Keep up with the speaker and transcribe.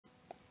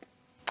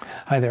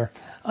Hi there,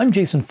 I'm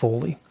Jason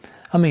Foley.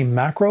 I'm a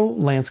macro,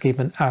 landscape,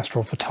 and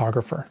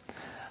astrophotographer.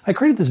 I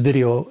created this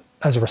video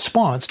as a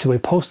response to a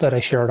post that I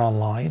shared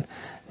online.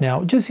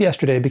 Now, just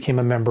yesterday I became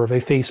a member of a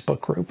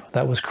Facebook group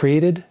that was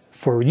created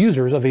for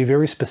users of a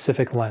very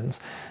specific lens,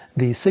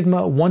 the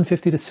Sigma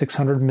 150 to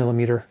 600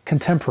 millimeter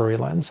contemporary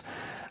lens.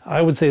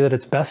 I would say that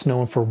it's best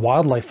known for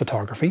wildlife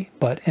photography,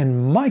 but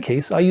in my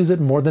case, I use it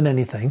more than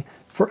anything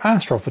for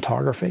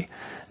astrophotography.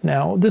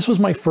 Now, this was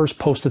my first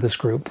post to this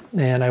group,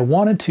 and I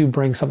wanted to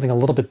bring something a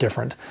little bit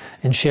different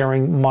in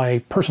sharing my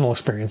personal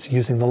experience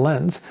using the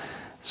lens.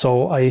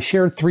 So I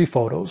shared 3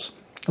 photos.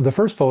 The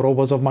first photo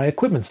was of my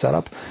equipment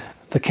setup,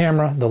 the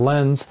camera, the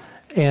lens,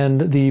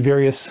 and the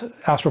various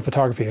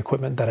astrophotography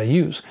equipment that I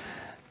use.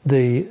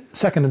 The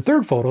second and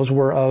third photos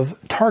were of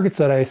targets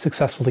that I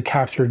successfully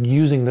captured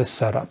using this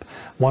setup.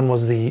 One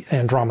was the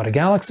Andromeda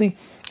Galaxy,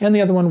 and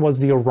the other one was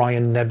the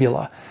Orion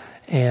Nebula.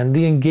 And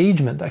the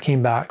engagement that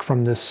came back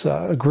from this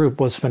group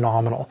was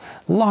phenomenal.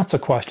 Lots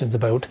of questions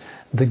about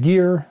the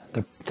gear,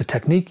 the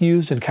technique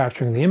used in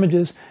capturing the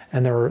images,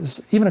 and there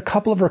was even a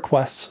couple of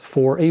requests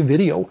for a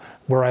video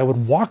where I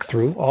would walk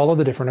through all of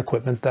the different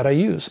equipment that I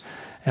use.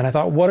 And I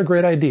thought, what a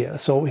great idea.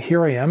 So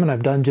here I am, and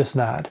I've done just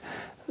that.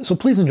 So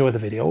please enjoy the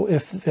video.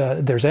 If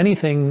there's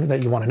anything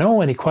that you want to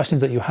know, any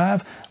questions that you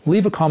have,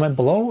 leave a comment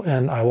below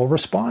and I will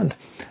respond.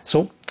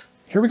 So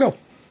here we go.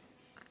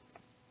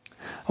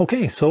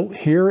 Okay, so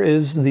here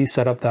is the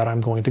setup that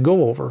I'm going to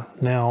go over.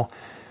 Now,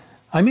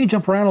 I may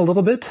jump around a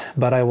little bit,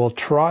 but I will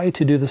try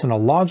to do this in a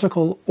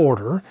logical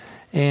order,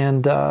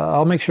 and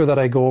I'll make sure that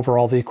I go over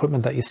all the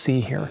equipment that you see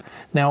here.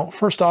 Now,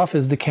 first off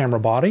is the camera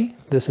body.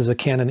 This is a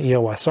Canon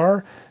EOS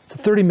R. It's a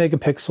 30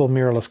 megapixel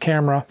mirrorless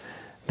camera.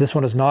 This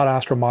one is not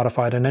astro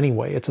modified in any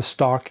way. It's a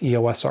stock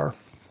EOS R.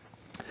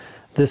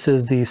 This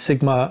is the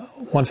Sigma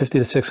 150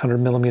 to 600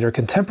 millimeter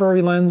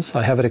contemporary lens.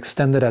 I have it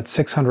extended at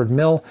 600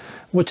 mil,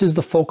 which is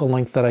the focal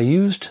length that I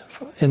used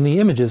in the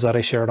images that I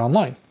shared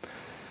online.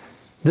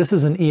 This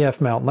is an EF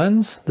mount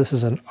lens. This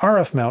is an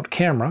RF mount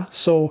camera,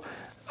 so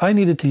I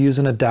needed to use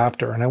an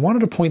adapter, and I wanted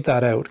to point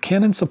that out.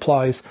 Canon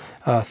supplies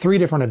 3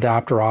 different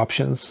adapter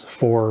options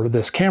for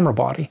this camera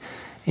body,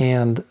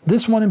 and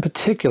this one in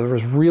particular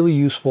is really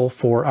useful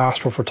for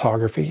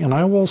astrophotography, and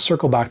I will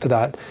circle back to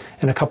that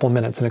in a couple of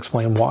minutes and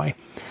explain why.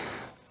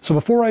 So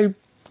before I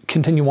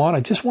continue on, I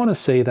just want to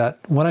say that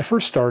when I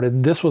first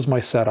started, this was my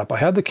setup. I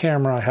had the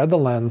camera, I had the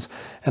lens,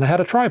 and I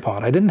had a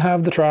tripod. I didn't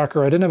have the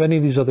tracker, I didn't have any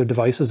of these other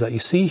devices that you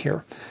see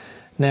here.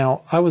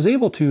 Now, I was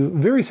able to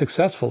very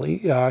successfully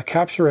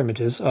capture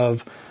images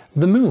of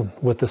the moon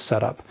with this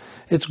setup.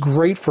 It's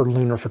great for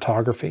lunar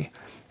photography.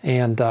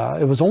 And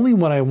it was only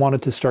when I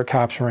wanted to start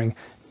capturing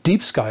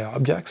deep sky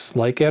objects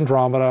like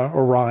Andromeda,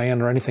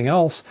 Orion, or anything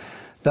else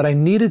that I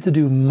needed to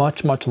do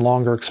much, much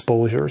longer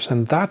exposures,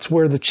 and that's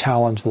where the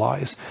challenge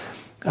lies.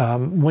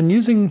 When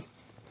using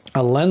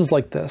a lens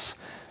like this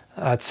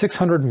at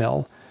 600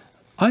 mil,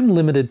 I'm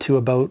limited to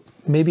about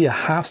maybe a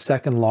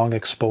half-second long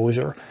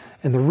exposure,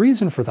 and the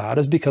reason for that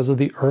is because of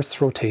the Earth's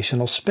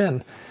rotational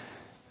spin.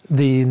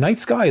 The night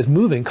sky is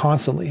moving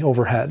constantly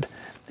overhead,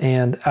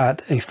 and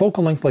at a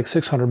focal length like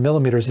 600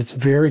 millimeters, it's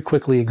very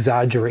quickly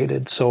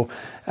exaggerated. So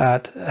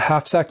at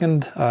half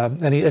second,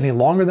 any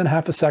longer than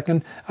half a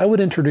second, I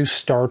would introduce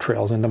star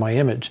trails into my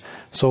image.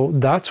 So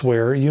that's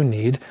where you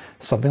need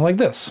something like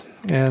this.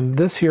 And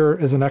this here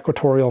is an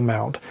equatorial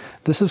mount.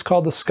 This is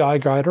called the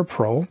SkyGuider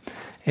Pro,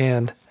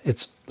 and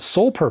its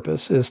sole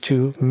purpose is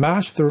to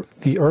match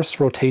the Earth's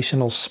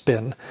rotational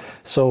spin.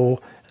 So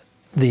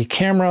the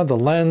camera, the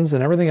lens,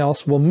 and everything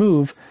else will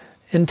move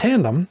in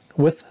tandem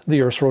with the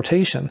Earth's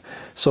rotation.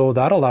 So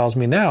that allows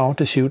me now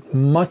to shoot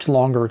much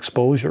longer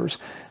exposures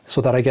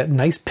so that I get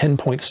nice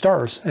pinpoint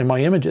stars in my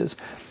images.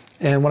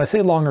 And when I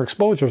say longer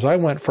exposures, I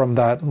went from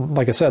that,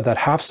 like I said, that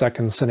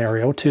half-second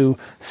scenario to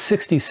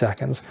 60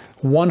 seconds,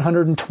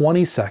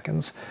 120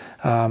 seconds.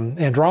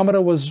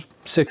 Andromeda was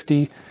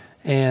 60,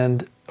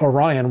 and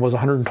Orion was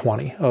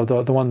 120,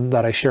 the one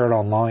that I shared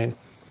online.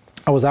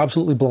 I was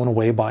absolutely blown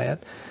away by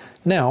it.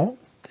 Now,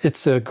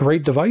 it's a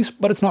great device,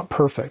 but it's not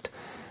perfect.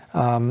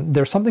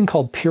 There's something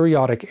called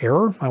periodic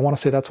error. I want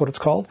to say that's what it's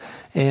called.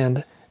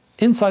 And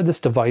inside this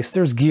device,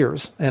 there's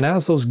gears. And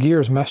as those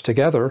gears mesh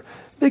together,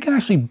 they can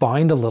actually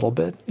bind a little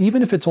bit.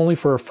 Even if it's only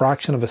for a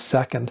fraction of a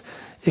second,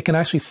 it can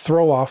actually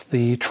throw off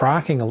the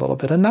tracking a little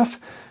bit, enough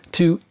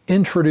to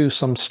introduce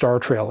some star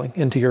trailing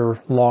into your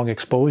long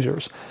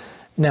exposures.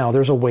 Now,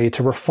 there's a way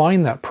to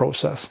refine that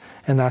process,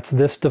 and that's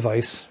this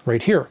device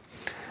right here.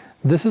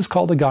 This is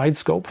called a guide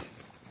scope.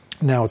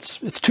 Now, it's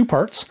 2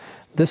 parts.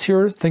 This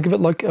here, think of it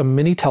like a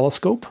mini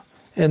telescope,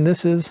 and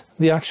this is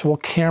the actual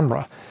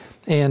camera.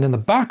 And in the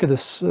back of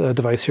this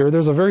device here,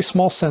 there's a very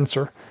small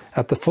sensor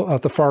at the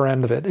far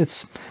end of it.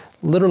 It's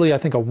literally, I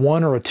think, a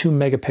 1 or a 2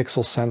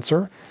 megapixel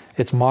sensor.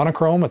 It's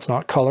monochrome, it's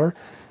not color.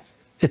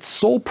 Its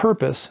sole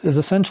purpose is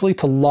essentially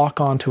to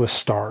lock onto a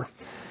star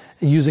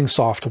using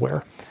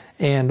software.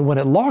 And when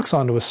it locks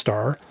onto a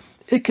star,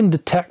 it can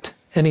detect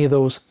any of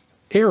those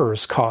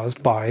errors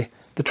caused by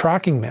the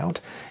tracking mount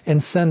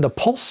and send a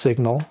pulse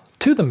signal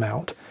to the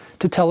mount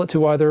to tell it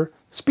to either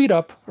speed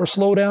up or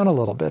slow down a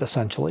little bit,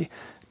 essentially,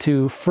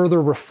 to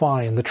further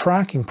refine the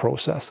tracking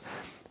process.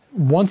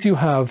 Once you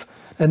have,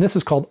 and this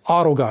is called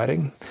auto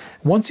guiding,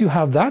 once you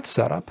have that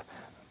set up,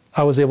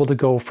 I was able to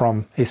go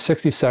from a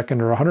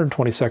 60-second or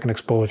 120-second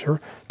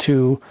exposure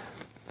to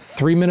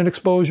 3-minute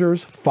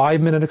exposures,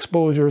 5-minute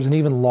exposures, and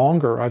even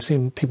longer. I've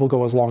seen people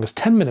go as long as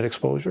 10-minute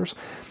exposures.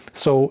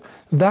 So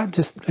that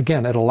just,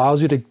 again, it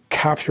allows you to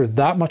capture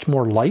that much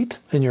more light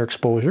in your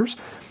exposures.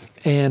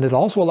 And it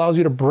also allows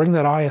you to bring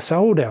that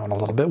ISO down a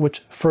little bit,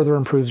 which further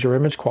improves your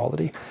image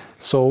quality.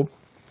 So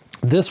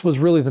this was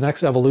really the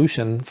next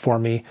evolution for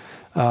me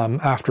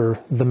after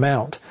the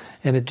mount.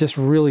 And it just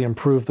really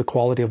improved the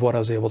quality of what I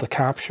was able to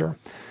capture.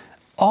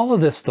 All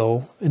of this,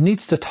 though, it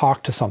needs to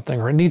talk to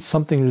something, or it needs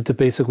something to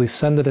basically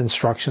send it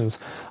instructions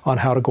on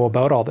how to go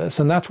about all this.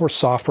 And that's where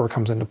software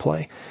comes into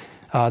play.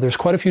 There's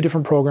quite a few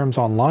different programs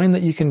online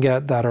that you can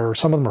get that are,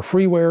 some of them are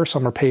freeware,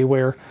 some are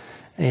payware.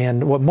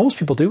 And what most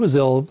people do is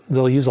they'll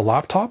use a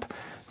laptop,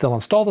 they'll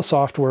install the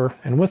software,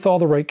 and with all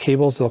the right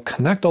cables, they'll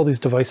connect all these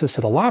devices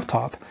to the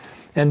laptop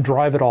and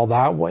drive it all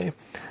that way.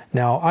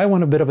 Now, I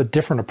went a bit of a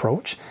different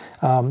approach.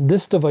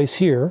 This device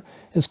here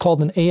is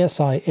called an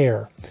ASI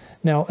Air.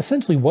 Now,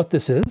 essentially what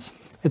this is,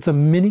 it's a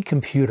mini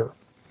computer.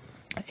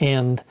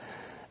 And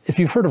if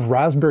you've heard of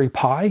Raspberry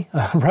Pi,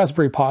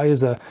 Raspberry Pi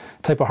is a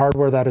type of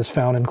hardware that is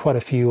found in quite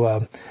a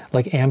few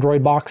like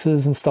Android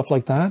boxes and stuff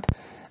like that.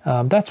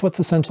 That's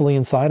what's essentially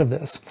inside of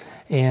this.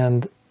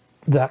 And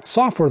that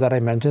software that I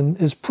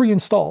mentioned is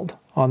pre-installed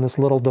on this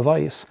little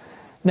device.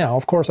 Now,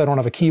 of course, I don't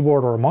have a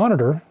keyboard or a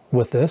monitor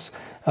with this.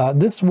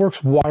 This works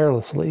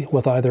wirelessly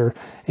with either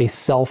a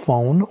cell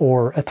phone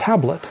or a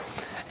tablet.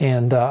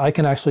 And I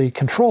can actually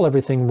control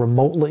everything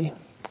remotely,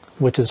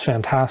 which is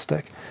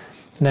fantastic.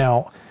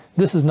 Now,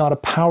 this is not a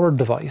powered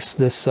device.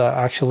 This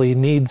actually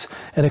needs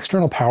an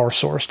external power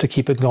source to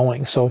keep it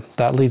going. So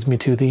that leads me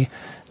to the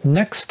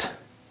next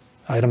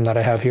item that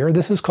I have here.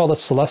 This is called a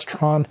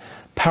Celestron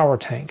Power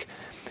Tank.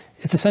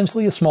 It's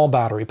essentially a small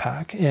battery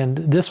pack, and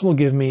this will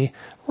give me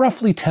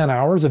roughly 10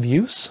 hours of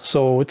use,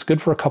 so it's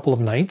good for a couple of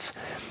nights,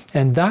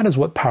 and that is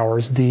what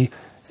powers the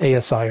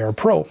ASI Air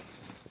Pro.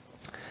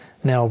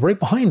 Now, right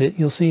behind it,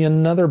 you'll see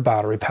another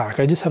battery pack.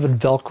 I just have it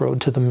Velcroed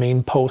to the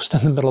main post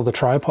in the middle of the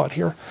tripod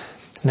here.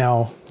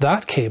 Now,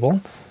 that cable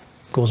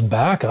goes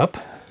back up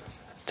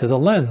to the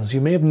lens.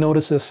 You may have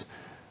noticed this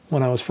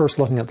when I was first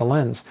looking at the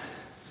lens.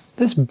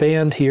 This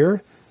band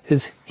here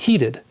is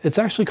heated. It's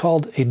actually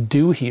called a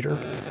dew heater.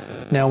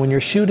 Now, when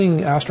you're shooting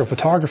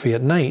astrophotography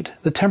at night,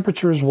 the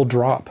temperatures will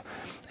drop,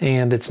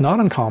 and it's not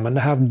uncommon to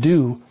have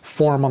dew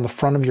form on the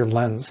front of your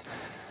lens.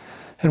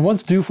 And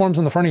once dew forms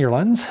on the front of your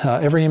lens,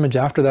 every image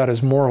after that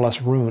is more or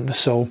less ruined.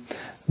 So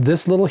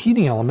this little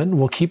heating element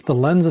will keep the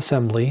lens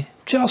assembly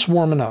just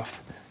warm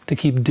enough to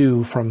keep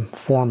dew from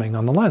forming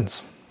on the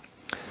lens.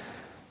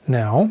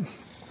 Now,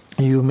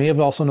 you may have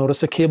also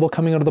noticed a cable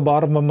coming out of the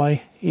bottom of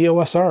my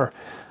EOS R.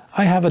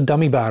 I have a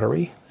dummy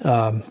battery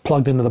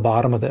plugged into the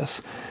bottom of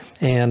this.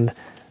 And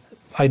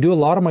I do a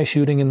lot of my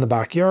shooting in the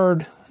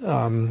backyard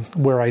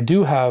where I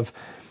do have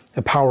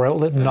a power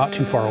outlet not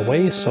too far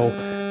away. So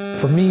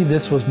for me,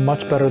 this was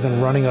much better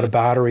than running out of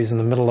batteries in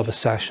the middle of a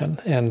session.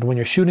 And when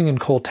you're shooting in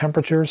cold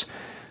temperatures,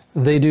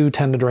 they do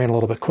tend to drain a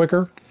little bit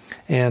quicker.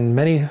 And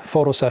many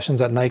photo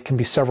sessions at night can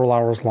be several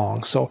hours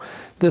long. So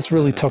this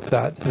really took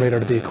that right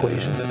out of the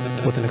equation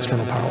with an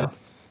external power.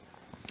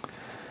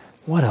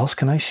 What else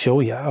can I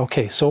show you?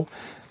 Okay, so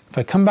if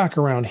I come back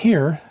around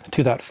here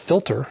to that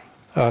filter,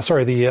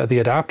 the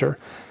adapter,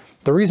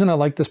 the reason I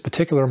like this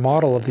particular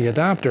model of the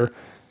adapter,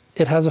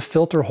 it has a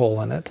filter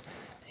hole in it.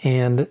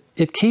 And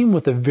it came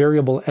with a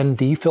variable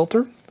ND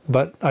filter,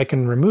 but I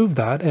can remove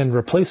that and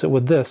replace it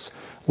with this,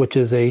 which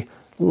is a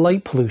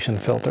light pollution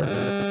filter.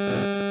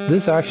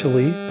 This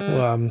actually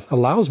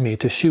allows me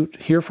to shoot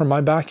here from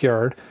my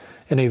backyard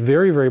in a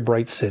very, very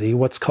bright city,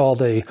 what's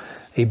called a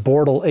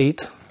Bortle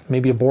 8,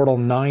 maybe a Bortle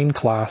 9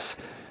 class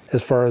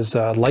as far as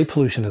light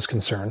pollution is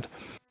concerned.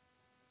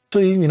 So,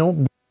 you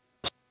know,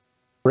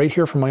 right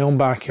here from my own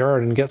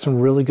backyard and get some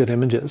really good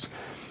images.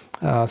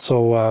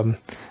 So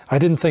I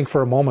didn't think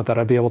for a moment that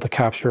I'd be able to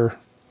capture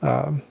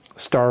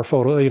star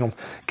photo, you know,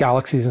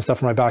 galaxies and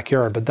stuff in my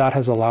backyard, but that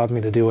has allowed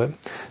me to do it.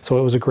 So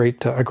it was a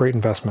great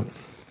investment.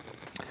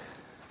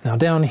 Now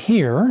down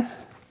here,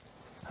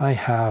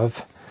 I'll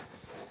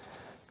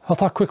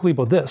talk quickly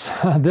about this.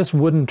 This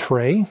wooden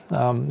tray,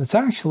 it's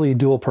actually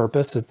dual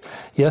purpose.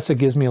 Yes, it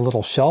gives me a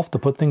little shelf to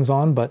put things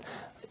on, but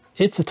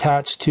it's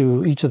attached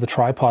to each of the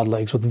tripod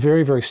legs with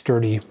very, very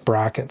sturdy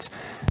brackets.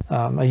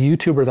 A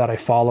YouTuber that I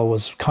follow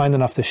was kind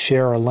enough to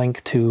share a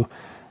link to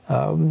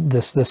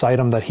this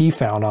item that he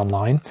found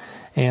online.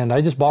 And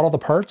I just bought all the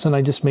parts and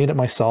I just made it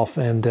myself,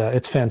 and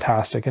it's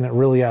fantastic. And it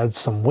really adds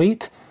some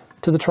weight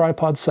to the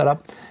tripod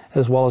setup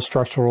as well as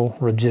structural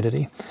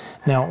rigidity.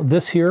 Now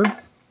this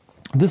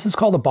is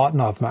called a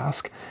Botnov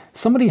mask.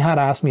 Somebody had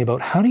asked me about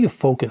how do you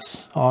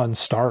focus on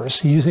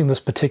stars using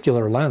this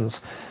particular lens,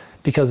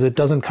 because it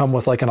doesn't come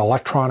with like an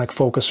electronic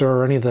focuser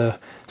or any of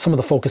some of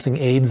the focusing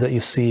aids that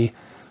you see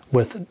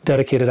with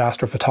dedicated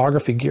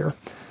astrophotography gear.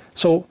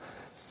 So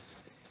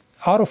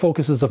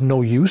autofocus is of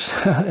no use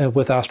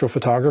with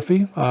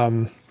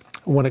astrophotography.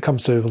 When it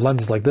comes to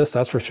lenses like this,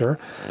 that's for sure.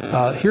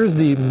 Here's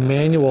the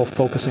manual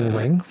focusing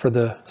ring for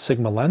the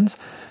Sigma lens.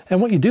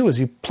 And what you do is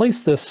you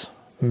place this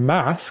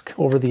mask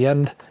over the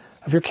end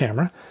of your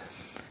camera,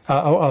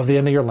 of the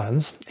end of your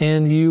lens,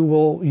 and you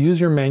will use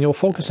your manual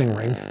focusing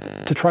ring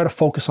to try to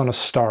focus on a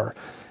star.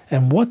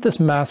 And what this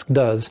mask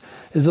does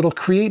is it'll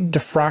create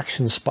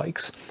diffraction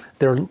spikes.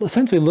 They're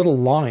essentially little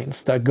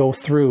lines that go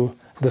through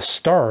the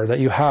star that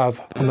you have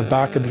on the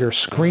back of your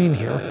screen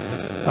here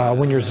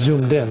when you're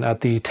zoomed in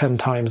at the 10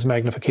 times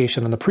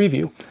magnification in the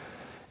preview.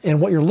 And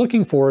what you're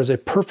looking for is a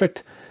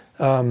perfect,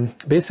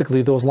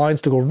 basically those lines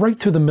to go right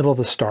through the middle of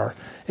the star.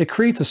 It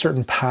creates a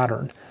certain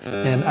pattern.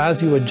 And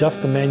as you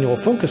adjust the manual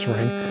focus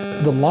ring,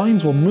 the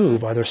lines will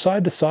move either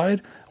side to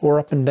side or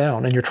up and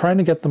down. And you're trying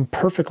to get them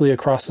perfectly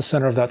across the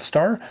center of that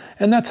star.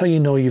 And that's how you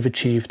know you've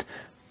achieved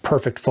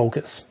perfect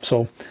focus.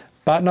 So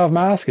Bahtinov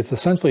mask, it's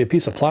essentially a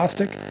piece of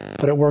plastic,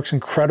 but it works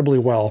incredibly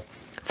well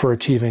for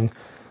achieving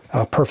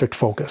perfect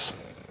focus.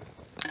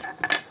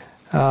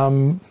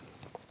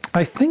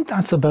 I think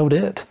that's about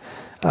it.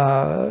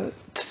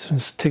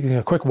 Just taking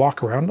a quick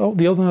walk around. Oh,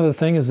 the only other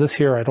thing is this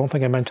here. I don't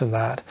think I mentioned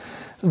that.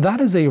 That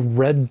is a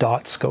red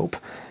dot scope.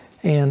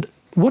 And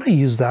what I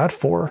use that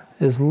for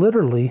is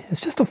literally,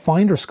 it's just a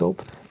finder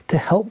scope to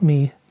help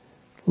me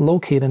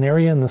locate an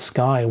area in the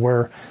sky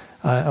where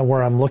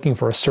I'm looking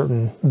for a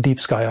certain deep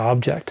sky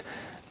object.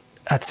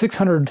 At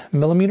 600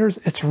 millimeters,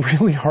 it's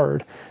really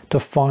hard to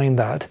find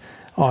that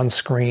on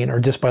screen or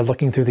just by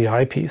looking through the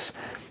eyepiece.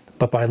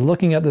 But by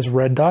looking at this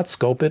red dot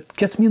scope, it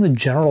gets me in the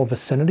general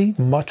vicinity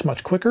much,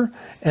 much quicker,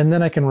 and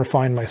then I can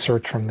refine my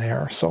search from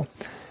there. So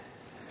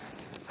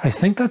I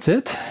think that's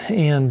it.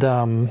 And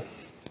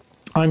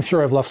I'm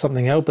sure I've left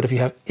something out, but if you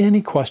have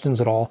any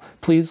questions at all,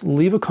 please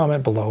leave a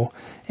comment below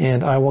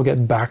and I will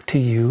get back to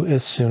you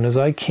as soon as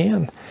I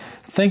can.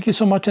 Thank you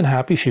so much and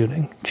happy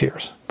shooting.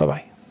 Cheers.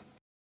 Bye-bye.